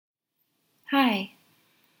Hi,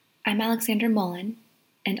 I'm Alexandra Mullen,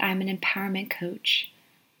 and I'm an empowerment coach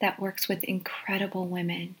that works with incredible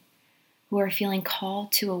women who are feeling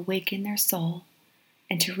called to awaken their soul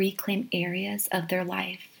and to reclaim areas of their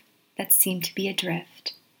life that seem to be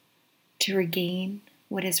adrift, to regain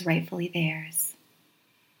what is rightfully theirs.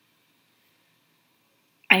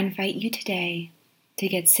 I invite you today to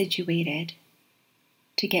get situated,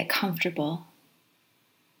 to get comfortable.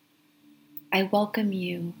 I welcome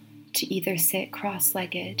you to either sit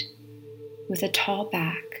cross-legged with a tall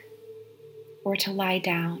back or to lie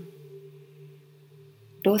down,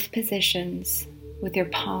 both positions with your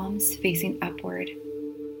palms facing upward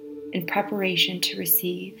in preparation to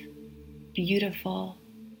receive beautiful,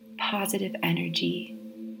 positive energy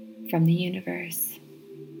from the universe.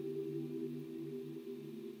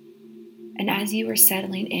 And as you are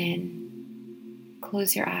settling in,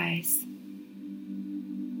 close your eyes.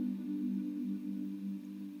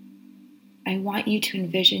 I want you to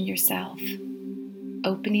envision yourself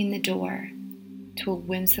opening the door to a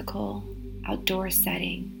whimsical outdoor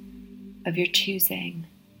setting of your choosing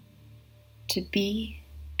to be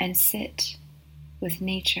and sit with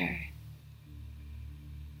nature.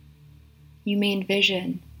 You may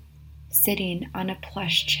envision sitting on a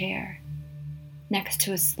plush chair next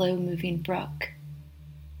to a slow-moving brook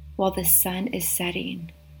while the sun is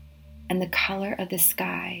setting and the color of the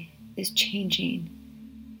sky is changing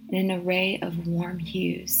in an array of warm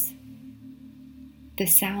hues. The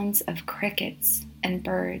sounds of crickets and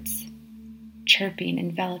birds chirping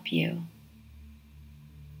envelop you.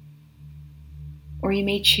 Or you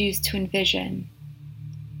may choose to envision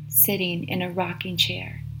sitting in a rocking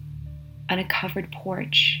chair on a covered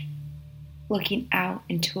porch, looking out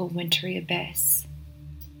into a wintry abyss,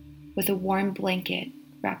 with a warm blanket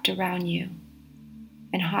wrapped around you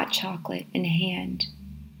and hot chocolate in hand,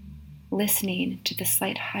 listening to the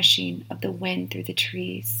slight hushing of the wind through the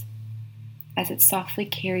trees as it softly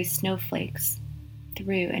carries snowflakes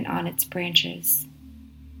through and on its branches.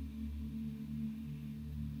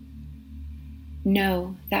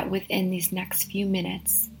 Know that within these next few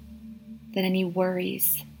minutes, that any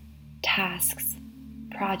worries, tasks,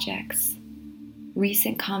 projects,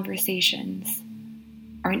 recent conversations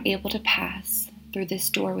aren't able to pass through this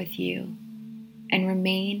door with you and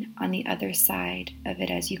remain on the other side of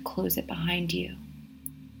it as you close it behind you.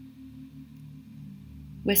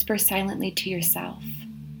 Whisper silently to yourself,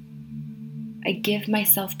 I give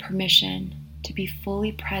myself permission to be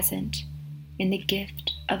fully present in the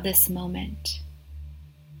gift of this moment,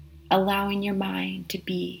 allowing your mind to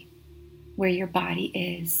be where your body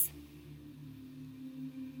is.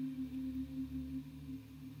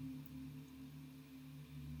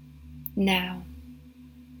 Now,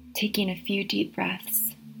 taking a few deep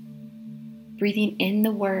breaths, breathing in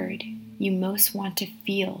the word you most want to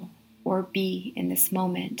feel or be in this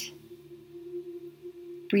moment,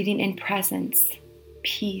 breathing in presence,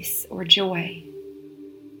 peace, or joy,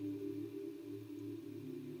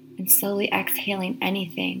 and slowly exhaling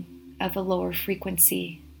anything of a lower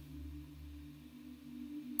frequency.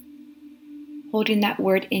 Holding that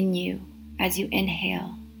word in you as you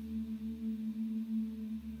inhale,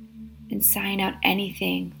 and sighing out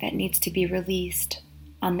anything that needs to be released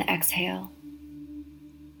on the exhale.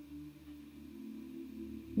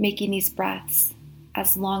 Making these breaths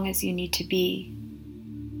as long as you need to be,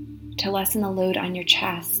 to lessen the load on your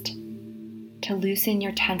chest, to loosen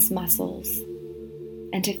your tense muscles,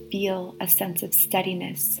 and to feel a sense of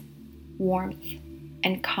steadiness, warmth,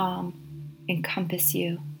 and calm encompass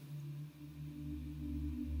you.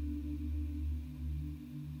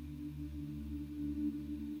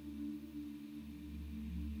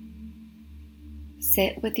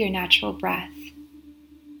 Sit with your natural breath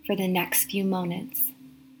for the next few moments,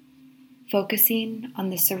 focusing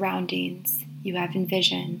on the surroundings you have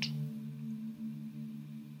envisioned.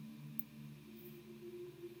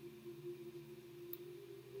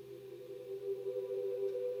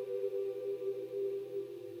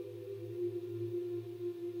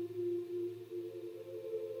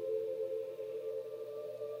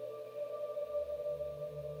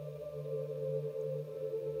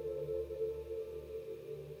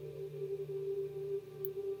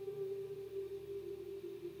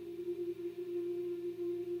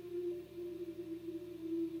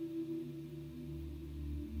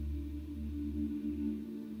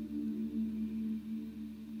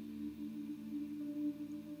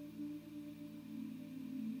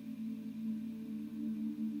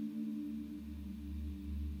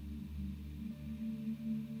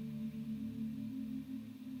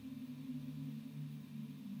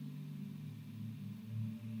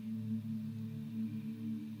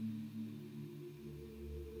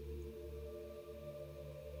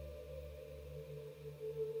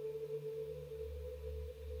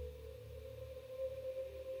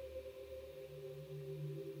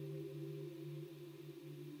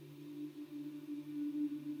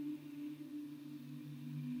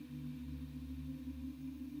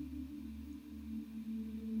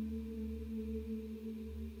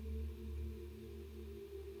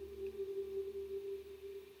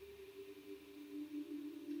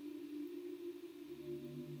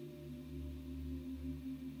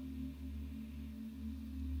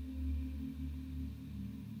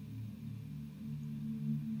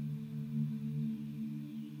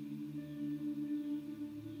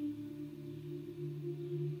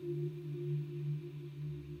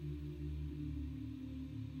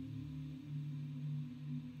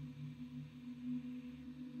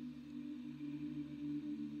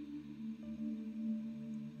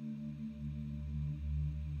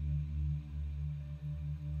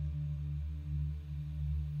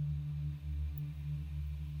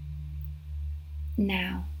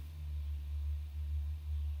 Now,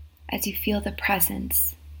 as you feel the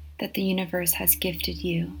presence that the universe has gifted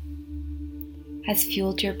you, has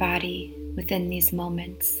fueled your body within these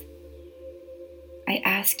moments, I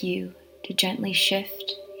ask you to gently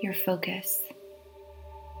shift your focus.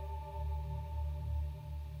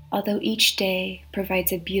 Although each day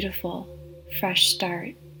provides a beautiful, fresh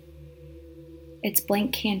start, its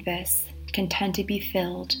blank canvas can tend to be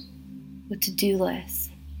filled with to-do lists,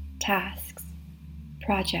 tasks,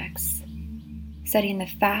 projects, setting the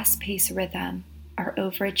fast-paced rhythm our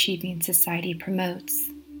overachieving society promotes.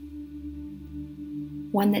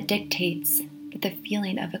 One that dictates that the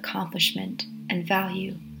feeling of accomplishment and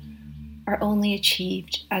value are only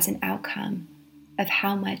achieved as an outcome of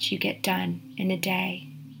how much you get done in a day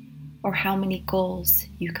or how many goals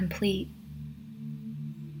you complete.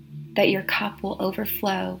 That your cup will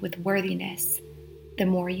overflow with worthiness the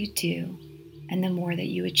more you do and the more that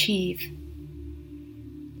you achieve.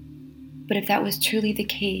 But if that was truly the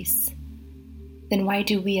case, then why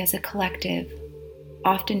do we as a collective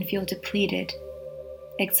often feel depleted,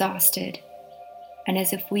 exhausted, and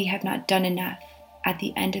as if we have not done enough at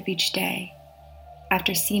the end of each day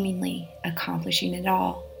after seemingly accomplishing it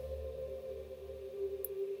all?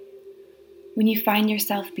 When you find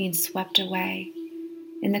yourself being swept away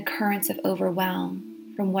in the currents of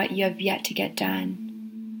overwhelm from what you have yet to get done,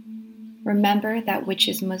 remember that which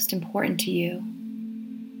is most important to you,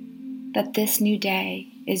 that this new day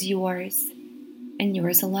is yours and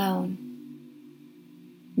yours alone.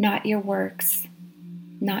 Not your works,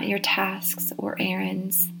 not your tasks or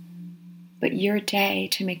errands, but your day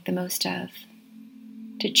to make the most of,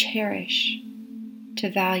 to cherish,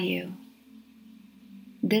 to value.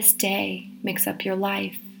 This day makes up your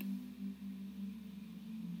life.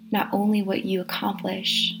 Not only what you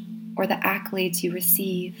accomplish or the accolades you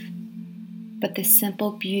receive, but the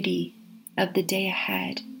simple beauty of the day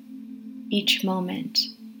ahead. Each moment,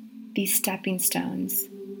 these stepping stones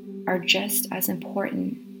are just as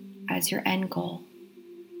important as your end goal.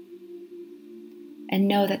 And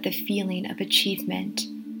know that the feeling of achievement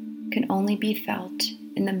can only be felt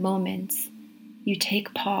in the moments you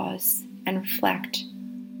take pause and reflect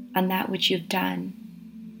on that which you've done.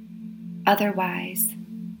 Otherwise,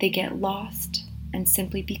 they get lost and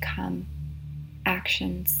simply become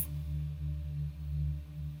actions.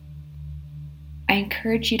 I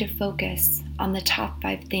encourage you to focus on the top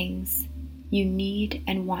 5 things you need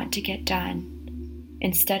and want to get done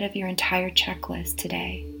instead of your entire checklist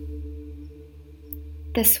today.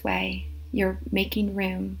 This way, you're making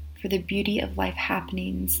room for the beauty of life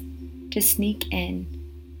happenings to sneak in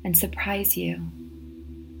and surprise you.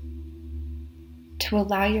 To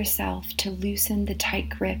allow yourself to loosen the tight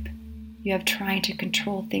grip you have trying to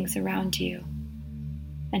control things around you,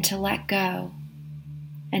 and to let go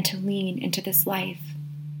and to lean into this life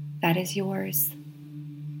that is yours.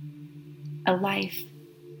 A life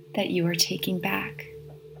that you are taking back.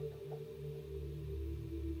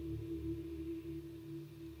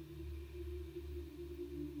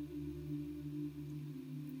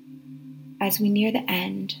 As we near the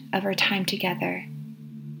end of our time together,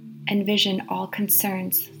 envision all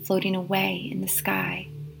concerns floating away in the sky,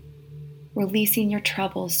 releasing your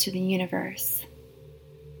troubles to the universe,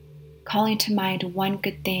 calling to mind one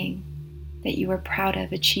good thing that you were proud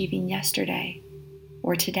of achieving yesterday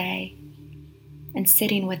or today, and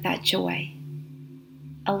sitting with that joy,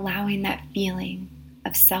 allowing that feeling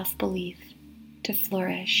of self-belief to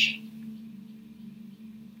flourish.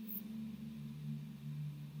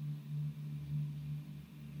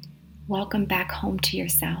 Welcome back home to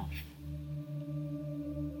yourself.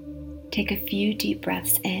 Take a few deep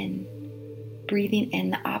breaths in, breathing in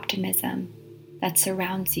the optimism that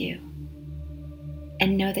surrounds you,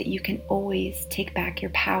 and know that you can always take back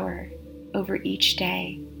your power over each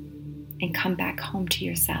day and come back home to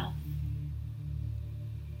yourself.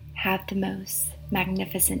 Have the most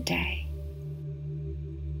magnificent day.